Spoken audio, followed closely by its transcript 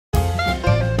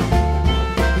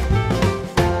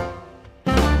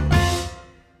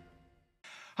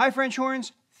Hi French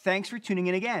horns, thanks for tuning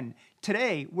in again.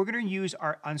 Today we're going to use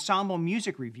our ensemble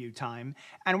music review time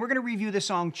and we're going to review the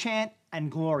song Chant and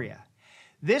Gloria.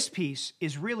 This piece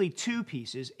is really two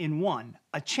pieces in one,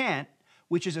 a chant,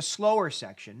 which is a slower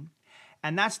section,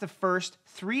 and that's the first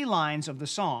 3 lines of the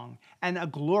song, and a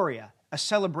Gloria, a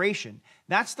celebration.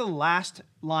 That's the last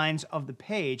lines of the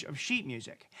page of sheet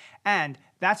music, and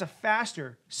that's a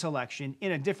faster selection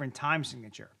in a different time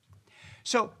signature.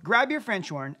 So grab your French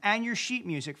horn and your sheet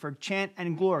music for Chant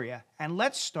and Gloria, and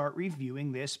let's start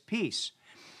reviewing this piece.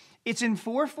 It's in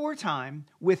 4/4 time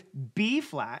with B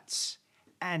flats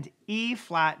and E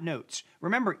flat notes.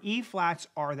 Remember, E flats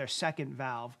are their second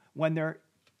valve when they're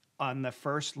on the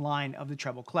first line of the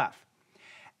treble clef.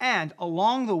 And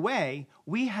along the way,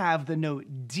 we have the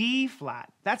note D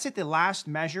flat. That's at the last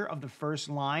measure of the first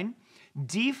line.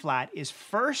 D flat is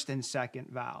first and second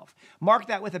valve. Mark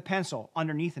that with a pencil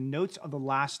underneath the notes of the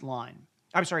last line.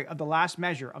 Of the last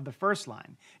measure of the first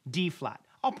line, D flat.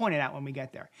 I'll point it out when we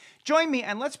get there. Join me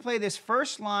and let's play this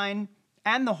first line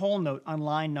and the whole note on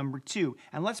line number 2.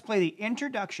 And let's play the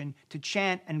introduction to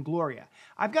Chant and Gloria.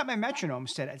 I've got my metronome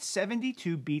set at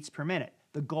 72 beats per minute,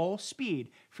 the goal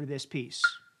speed for this piece.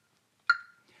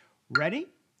 Ready?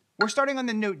 We're starting on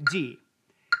the note D.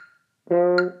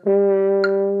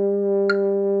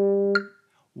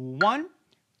 1,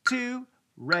 2,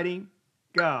 ready,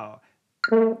 go.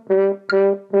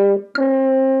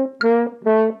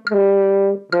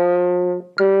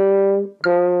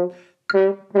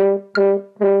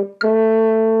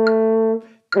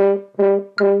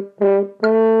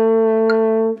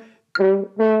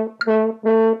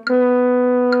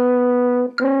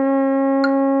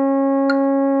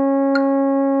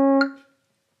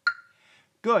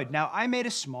 Good. Now I made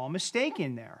a small mistake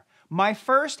in there. My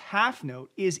first half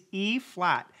note is E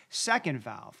flat, second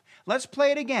valve. Let's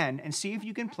play it again and see if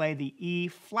you can play the E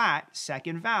flat,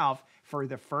 second valve for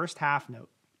the first half note.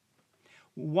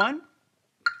 1,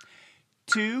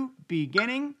 2,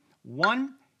 beginning.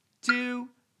 1, 2,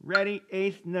 ready,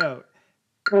 8th note.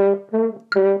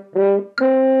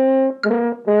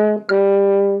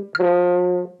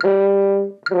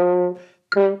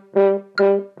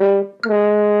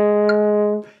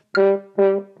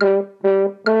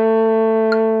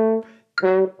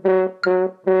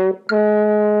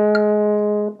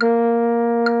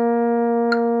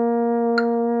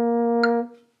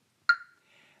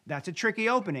 That's a tricky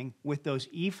opening with those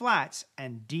E flats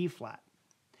and D flat.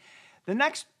 The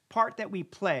next part that we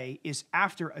play is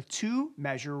after a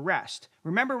 2-measure rest.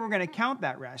 Remember, we're going to count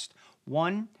that rest.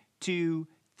 1, 2,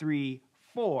 3,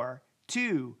 4,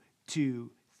 2,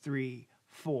 2, 3,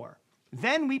 4.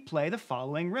 Then we play the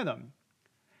following rhythm.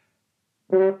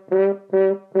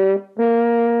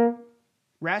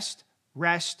 Rest,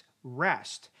 rest,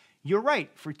 rest. You're right,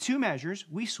 for 2 measures,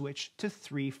 we switch to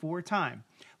 3/4 time.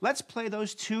 Let's play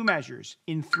those 2 measures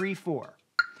in 3/4.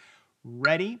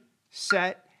 Ready,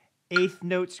 set, 8th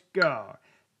notes, go.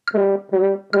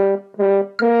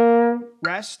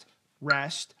 Rest,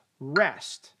 rest,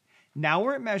 rest. Now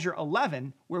we're at measure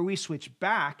 11, where we switch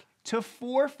back to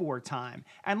 4/4 time.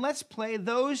 And let's play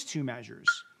those 2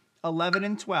 measures, 11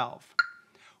 and 12.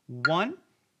 1,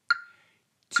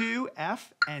 2,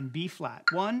 F and B flat.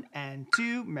 1 and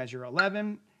 2, measure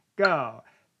 11, go.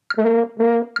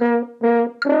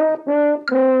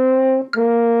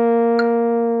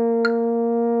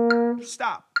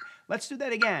 Stop. Let's do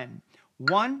that again.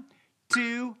 1,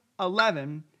 2,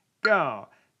 11, go.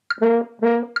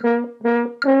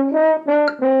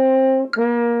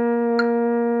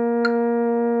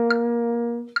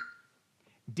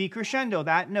 Decrescendo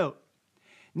that note.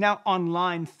 Now on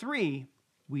line 3,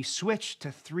 we switch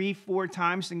to 3/4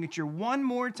 time signature one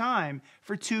more time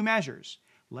for 2 measures.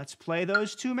 Let's play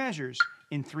those 2 measures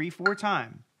in 3/4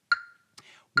 time.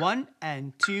 1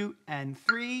 and 2 and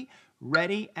 3,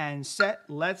 ready and set,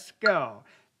 let's go.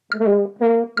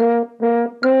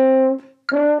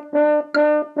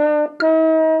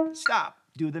 Stop.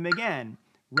 Do them again.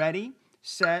 Ready,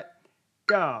 set,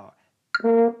 go.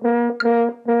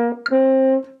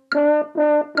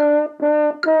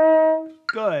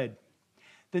 Good.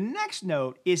 The next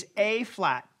note is A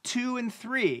flat, 2 and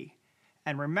 3.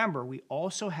 And remember, we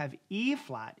also have E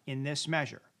flat in this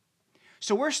measure.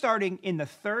 So we're starting in the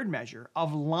 3rd measure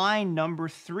of line number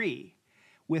 3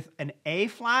 with an A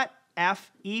flat,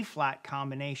 F, E flat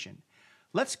combination.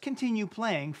 Let's continue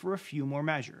playing for a few more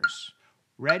measures.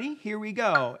 Ready? Here we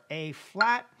go. A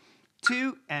flat,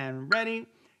 2, and ready,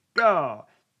 go.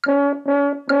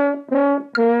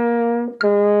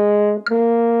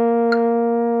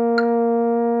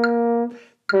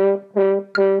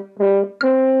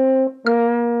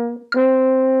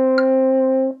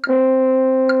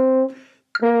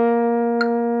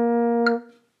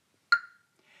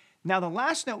 Now the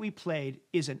last note we played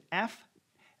is an F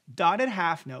dotted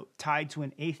half note tied to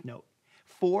an eighth note.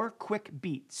 4 quick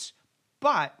beats.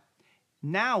 But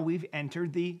now we've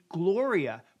entered the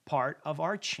Gloria part of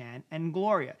our chant and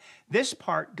Gloria. This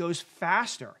part goes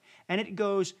faster, and it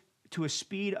goes to a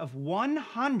speed of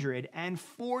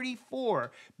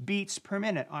 144 beats per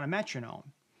minute on a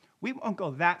metronome. We won't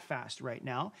go that fast right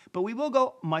now, but we will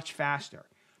go much faster.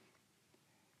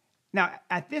 Now,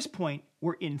 at this point,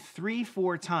 we're in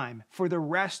 3/4 time for the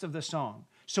rest of the song.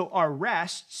 So our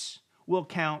rests will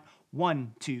count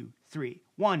 1, 2, 3,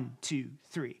 1, 2,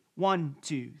 3, 1,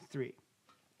 2, 3.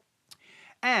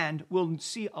 And we'll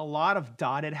see a lot of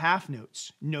dotted half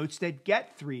notes, notes that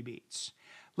get 3 beats.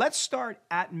 Let's start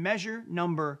at measure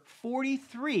number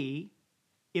 43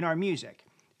 in our music,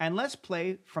 and let's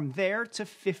play from there to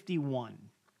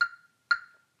 51.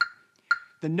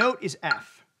 The note is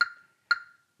F.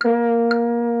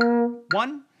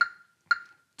 1,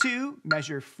 2,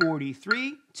 measure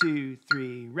 43, 2,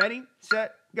 3, ready,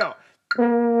 set, go.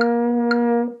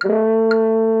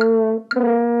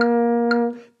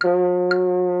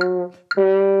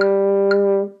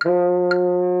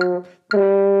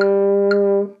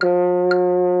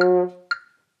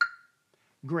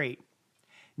 Great.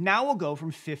 Now we'll go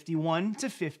from 51 to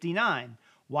 59.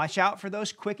 Watch out for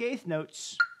those quick eighth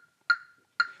notes.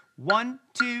 1,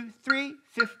 2, 3,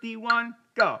 51,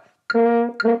 go.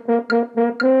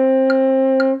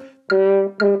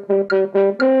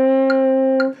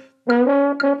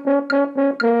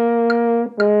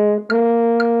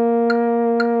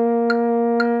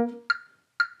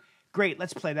 Great,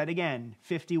 let's play that again.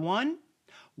 51,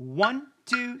 1,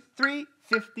 2, 3,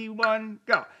 51,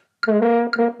 go.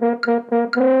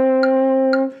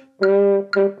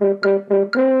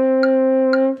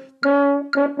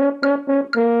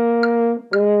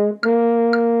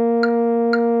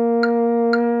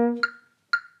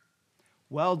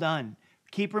 Well done.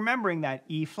 Keep remembering that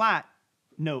E flat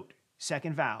note,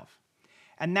 second valve.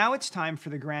 And now it's time for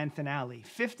the grand finale,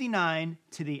 59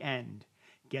 to the end.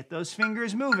 Get those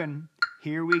fingers moving.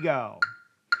 Here we go.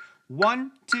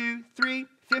 1, 2, 3,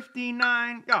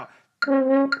 59, go.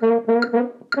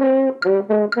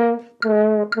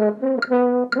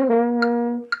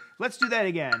 Let's do that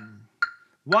again.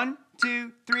 1,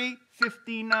 2, 3,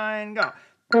 59, go.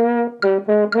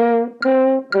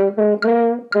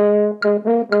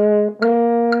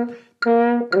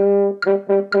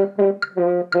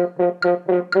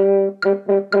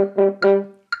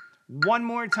 One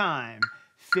more time.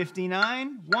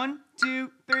 59, 1,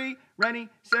 2, 3, ready,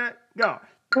 set, go.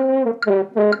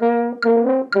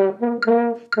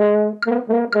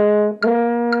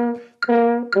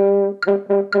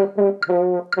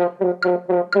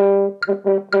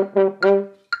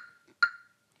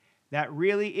 That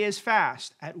really is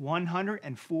fast at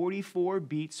 144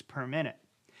 beats per minute.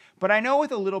 But I know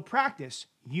with a little practice,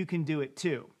 you can do it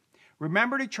too.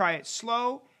 Remember to try it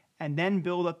slow and then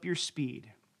build up your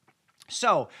speed.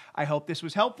 So I hope this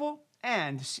was helpful,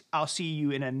 and I'll see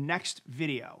you in a next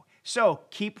video. So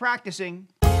keep practicing.